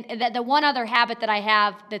the one other habit that I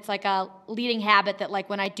have that's a leading habit that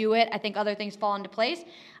when I do it, I think other things fall into place.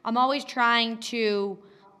 I'm always trying to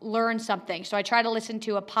learn something. So I try to listen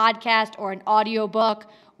to a podcast or an audiobook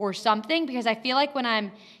or something, because I feel when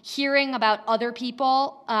I'm hearing about other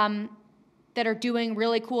people that are doing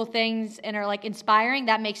really cool things and are inspiring,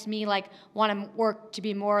 that makes me want to work to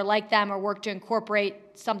be more like them, or work to incorporate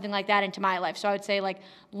something like that into my life. So I would say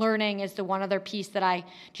learning is the one other piece that I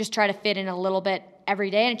just try to fit in a little bit every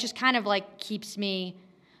day, and it just kind of keeps me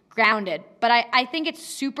grounded. But I think it's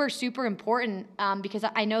super, super important, because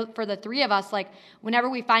I know for the 3 of us, whenever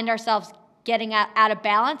we find ourselves getting out of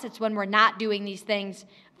balance, it's when we're not doing these things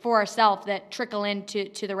for ourselves that trickle into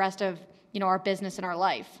the rest of our business and our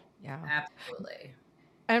life. Yeah, absolutely.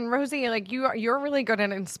 And Rosie, you're really good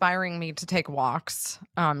at inspiring me to take walks,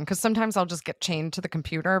 because sometimes I'll just get chained to the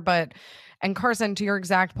computer. And Karson, to your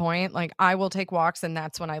exact point, I will take walks, and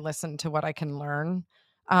that's when I listen to what I can learn.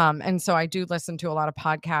 And so I do listen to a lot of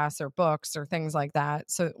podcasts or books or things like that,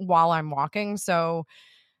 so while I'm walking. So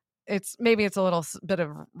it's a little bit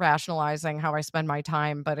of rationalizing how I spend my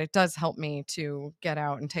time, but it does help me to get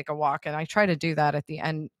out and take a walk. And I try to do that at the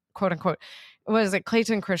end, quote unquote. What is it?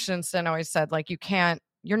 Clayton Christensen always said,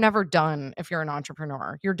 you're never done if you're an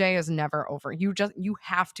entrepreneur. Your day is never over. You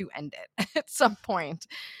have to end it at some point.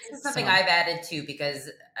 This is something I've added too, because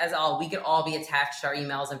we could all be attached to our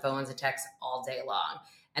emails and phones and texts all day long.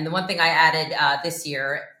 And the one thing I added this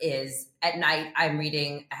year is at night, I'm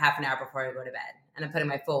reading a half an hour before I go to bed. And I'm putting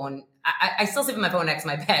my phone, I still sleep with my phone next to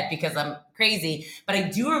my bed because I'm crazy, but I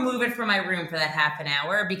do remove it from my room for that half an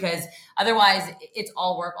hour, because otherwise it's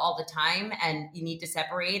all work all the time, and you need to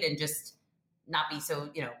separate and just not be so,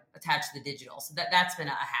 attached to the digital. So that's been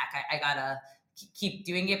a hack. I gotta keep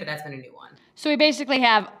doing it, but that's been a new one. So we basically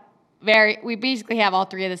have all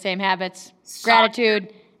 3 of the same habits: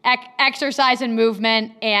 gratitude, exercise and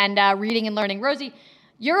movement, and reading and learning. Rosie,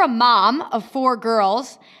 you're a mom of 4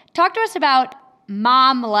 girls. Talk to us about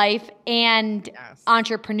mom life and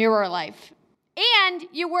entrepreneur life. And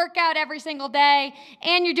you work out every single day,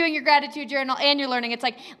 and you're doing your gratitude journal, and you're learning. It's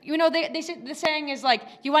the saying is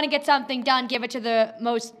you want to get something done, give it to the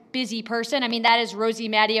most busy person. I mean, that is Rosie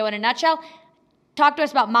Matteo in a nutshell. Talk to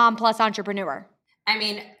us about mom plus entrepreneur. I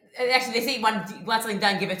mean, actually, they say you want something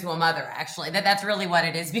done, give it to a mother, actually. That's really what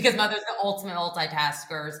it is, because mothers are the ultimate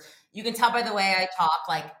multitaskers. You can tell by the way I talk,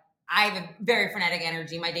 like, I have a very frenetic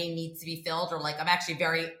energy. My day needs to be filled, or like I'm actually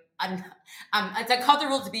very it's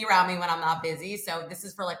uncomfortable to be around me when I'm not busy. So this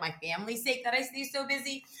is for like my family's sake that I stay so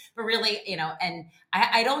busy. But really, and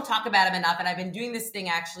I don't talk about him enough. And I've been doing this thing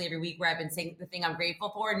actually every week where I've been saying the thing I'm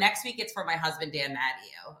grateful for. Next week, it's for my husband, Dan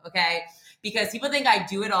Matteo. Okay. Because people think I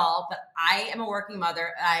do it all, but I am a working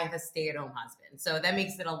mother. And I have a stay-at-home husband. So that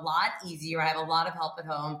makes it a lot easier. I have a lot of help at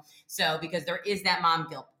home. So because there is that mom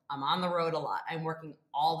guilt. I'm on the road a lot. I'm working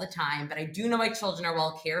all the time, but I do know my children are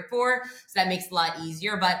well cared for. So that makes it a lot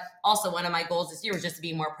easier. But also one of my goals this year was just to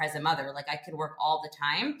be a more present mother. Like I could work all the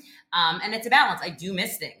time. And it's a balance. I do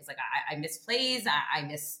miss things. Like I miss plays.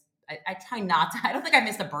 I try not to, I don't think I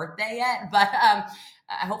missed a birthday yet, but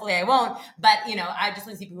hopefully I won't. But I just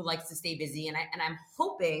want to see people who likes to stay busy, and I'm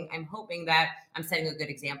hoping that I'm setting a good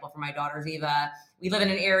example for my daughters. We live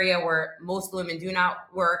in an area where most women do not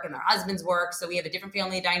work and their husbands work, so we have a different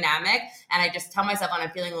family dynamic. And I just tell myself when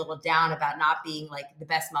I'm feeling a little down about not being like the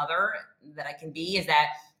best mother that I can be, is that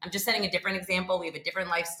I'm just setting a different example. We have a different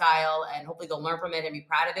lifestyle, and hopefully they'll learn from it and be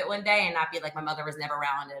proud of it one day, and not be like my mother was never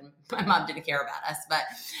around and my mom didn't care about us. But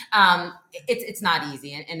it's not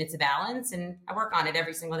easy, and it's a balance, and I work on it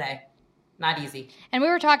every single day. Not easy. And we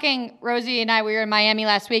were talking, Rosie and I, we were in Miami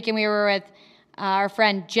last week, and we were with our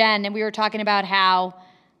friend Jen, and we were talking about how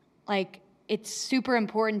like it's super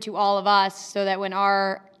important to all of us, so that when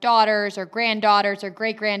our daughters or granddaughters or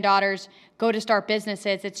great-granddaughters go to start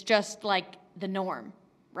businesses, it's just like the norm.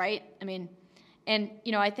 Right? I mean, and,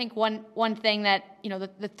 I think one thing that,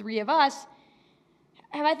 the three of us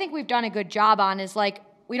I think we've done a good job on is like,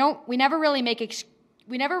 we never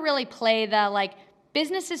really play the like,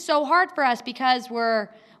 business is so hard for us because we're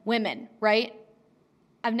women, right?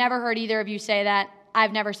 I've never heard either of you say that.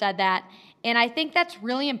 I've never said that. And I think that's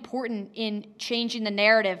really important in changing the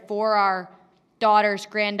narrative for our daughters,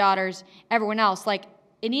 granddaughters, everyone else. Like,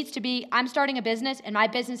 it needs to be, I'm starting a business and my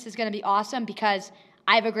business is going to be awesome because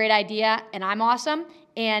I have a great idea and I'm awesome,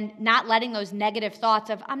 and not letting those negative thoughts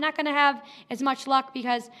of I'm not going to have as much luck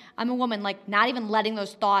because I'm a woman, like not even letting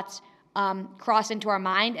those thoughts cross into our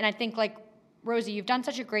mind. And I think like, Rosie, you've done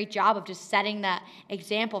such a great job of just setting that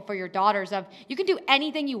example for your daughters of you can do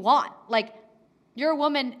anything you want. Like, you're a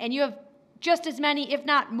woman and you have just as many, if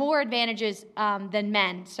not more advantages than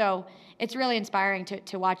men. So it's really inspiring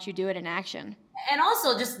to watch you do it in action. And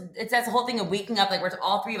also it's that whole thing of waking up, like we're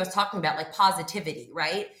all three of us talking about, like positivity,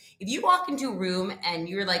 right? If you walk into a room and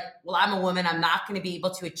you're like, well, I'm a woman, I'm not going to be able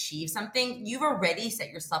to achieve something, you've already set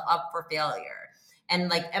yourself up for failure. And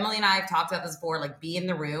like Emily and I have talked about this before, like be in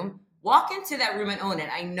the room, walk into that room and own it.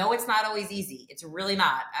 I know it's not always easy. It's really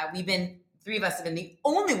not. Three of us have been the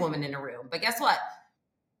only woman in a room, but guess what?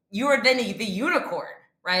 You are then the unicorn,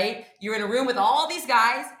 right? You're in a room with all these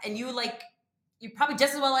guys and you're probably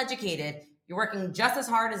just as well educated. You're working just as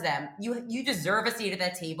hard as them. You deserve a seat at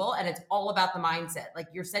that table, and it's all about the mindset. Like,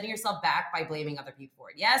 you're setting yourself back by blaming other people for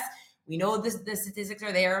it. Yes, we know the statistics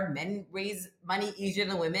are there. Men raise money easier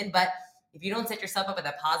than women, but if you don't set yourself up with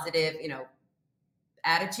a positive,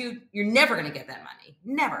 attitude, you're never going to get that money.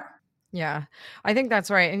 Never. Yeah, I think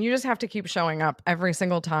that's right. And you just have to keep showing up every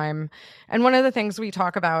single time. And one of the things we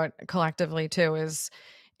talk about collectively too is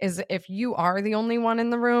if you are the only one in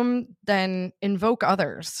the room, then invoke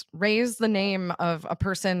others. Raise the name of a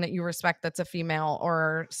person that you respect that's a female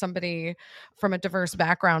or somebody from a diverse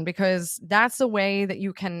background, because that's the way that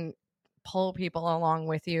you can pull people along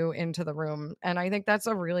with you into the room. And I think that's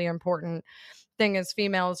a really important thing as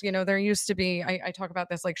females. There used to be, I talk about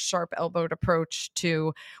this like sharp elbowed approach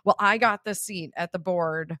to, well, I got the seat at the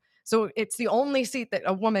board, so it's the only seat that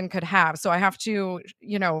a woman could have, so I have to,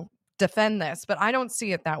 defend this. But I don't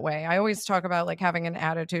see it that way. I always talk about like having an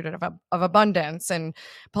attitude of abundance and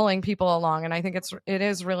pulling people along. And I think it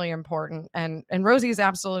is really important. And Rosie's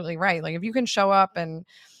absolutely right. Like, if you can show up and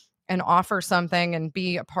offer something and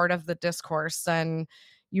be a part of the discourse, then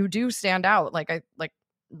you do stand out. Like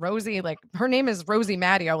Rosie, like her name is Rosie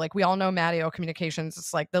Matteo. Like, we all know Matteo Communications.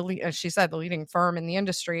 It's like as she said, the leading firm in the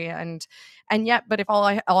industry. And yet, but if all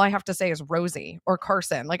I have to say is Rosie or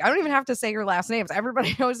Karson, like I don't even have to say your last names.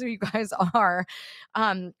 Everybody knows who you guys are,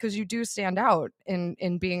 because you do stand out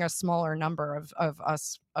in being a smaller number of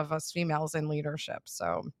us females in leadership.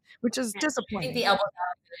 So, which is disappointing. I think the elbow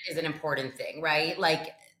is an important thing, right?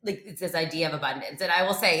 Like it's this idea of abundance. And I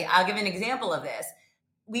will say, I'll give an example of this.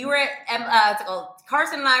 We were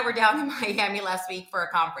Karson and I were down in Miami last week for a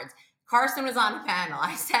conference. Karson was on a panel.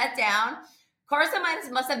 I sat down.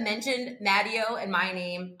 Karson must have mentioned Matteo and my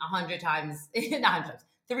name 100 times, not 100 times,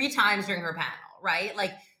 3 times during her panel, right?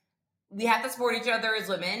 Like, we have to support each other as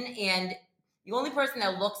women, and the only person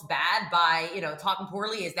that looks bad by, talking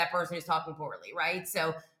poorly is that person who's talking poorly, right?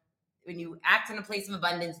 So when you act in a place of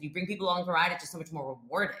abundance, you bring people along to ride, it's just so much more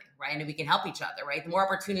rewarding, right? And we can help each other, right? The more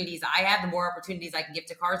opportunities I have, the more opportunities I can give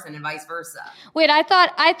to Karson, and vice versa. Wait, I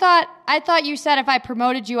thought you said if I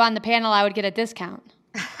promoted you on the panel, I would get a discount.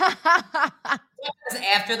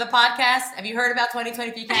 After the podcast, have you heard about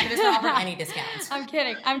 2023 Cannabis offer any discounts? I'm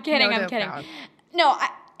kidding. No. No,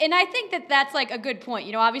 I think that's like a good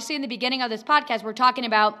point. Obviously in the beginning of this podcast, we're talking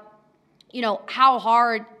about, how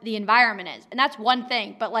hard the environment is. And that's one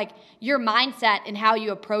thing, but like your mindset and how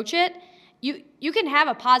you approach it, you can have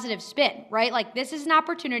a positive spin, right? Like, this is an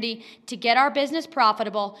opportunity to get our business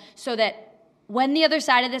profitable so that when the other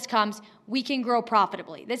side of this comes, we can grow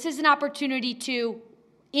profitably. This is an opportunity to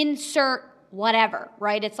insert whatever,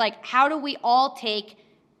 right? It's like, how do we all take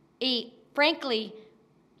a, frankly,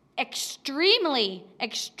 extremely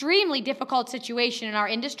difficult situation in our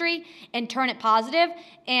industry and turn it positive?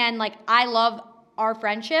 And like, I love our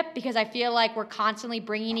friendship because I feel like we're constantly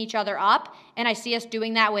bringing each other up, and I see us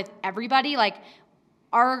doing that with everybody. Like,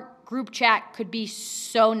 our group chat could be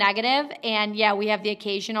so negative, and yeah, we have the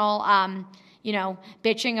occasional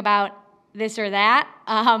bitching about this or that,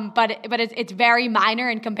 but it's very minor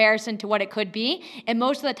in comparison to what it could be, and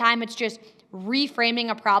most of the time it's just reframing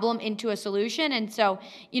a problem into a solution. And so,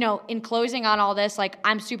 in closing on all this, like,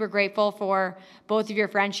 I'm super grateful for both of your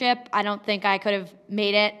friendship. I don't think I could have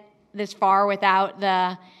made it this far without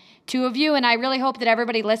the two of you, and I really hope that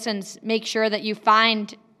everybody listens. Make sure that you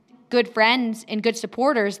find good friends and good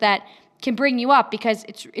supporters that can bring you up, because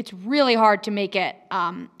it's really hard to make it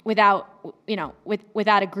without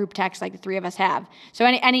a group text like the three of us have. So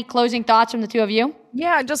any closing thoughts from the two of you?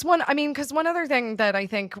 Yeah, just one. I mean, because one other thing that I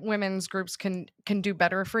think women's groups can do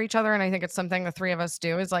better for each other, and I think it's something the three of us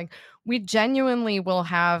do, is like, we genuinely will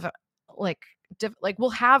have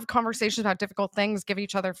we'll have conversations about difficult things, give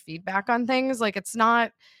each other feedback on things. Like, it's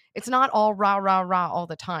not all rah all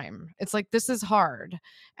the time. It's like, this is hard.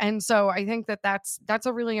 And so I think that's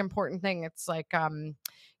a really important thing. It's like,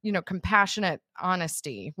 compassionate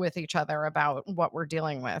honesty with each other about what we're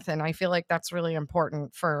dealing with. And I feel like that's really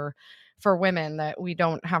important for women, that we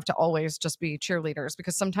don't have to always just be cheerleaders,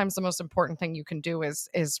 because sometimes the most important thing you can do is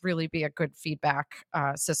really be a good feedback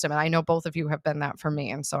system. And I know both of you have been that for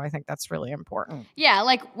me. And so I think that's really important. Yeah.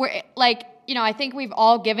 I think we've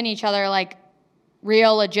all given each other like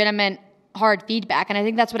real, legitimate, hard feedback. And I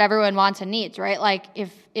think that's what everyone wants and needs, right? Like,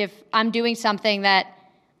 if I'm doing something that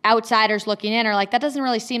outsiders looking in are like, that doesn't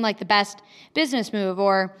really seem like the best business move,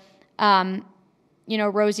 or,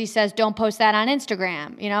 Rosie says, don't post that on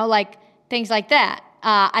Instagram, like things like that.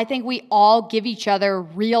 I think we all give each other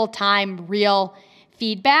real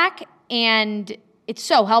feedback, and it's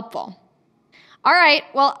so helpful. All right.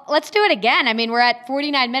 Well, let's do it again. I mean, we're at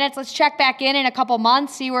 49 minutes. Let's check back in a couple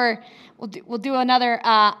months, see where we'll do another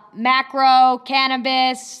macro,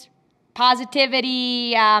 cannabis,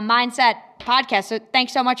 positivity, mindset podcast. So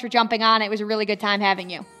thanks so much for jumping on. It was a really good time having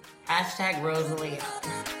you. #Rosalie.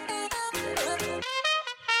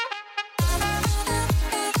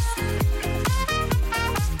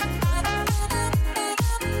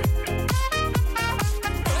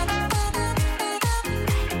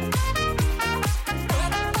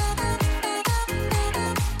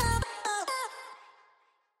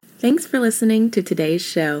 Thanks for listening to today's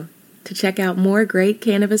show. To check out more great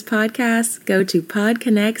cannabis podcasts, go to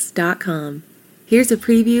podconnects.com. Here's a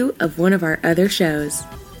preview of one of our other shows.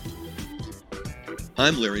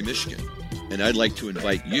 I'm Larry Michigan, and I'd like to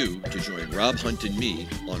invite you to join Rob Hunt and me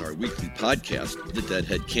on our weekly podcast, The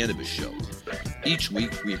Deadhead Cannabis Show. Each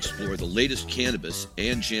week, we explore the latest cannabis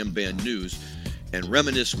and jam band news and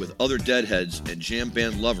reminisce with other deadheads and jam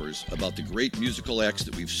band lovers about the great musical acts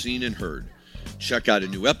that we've seen and heard. Check out a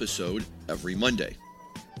new episode every Monday.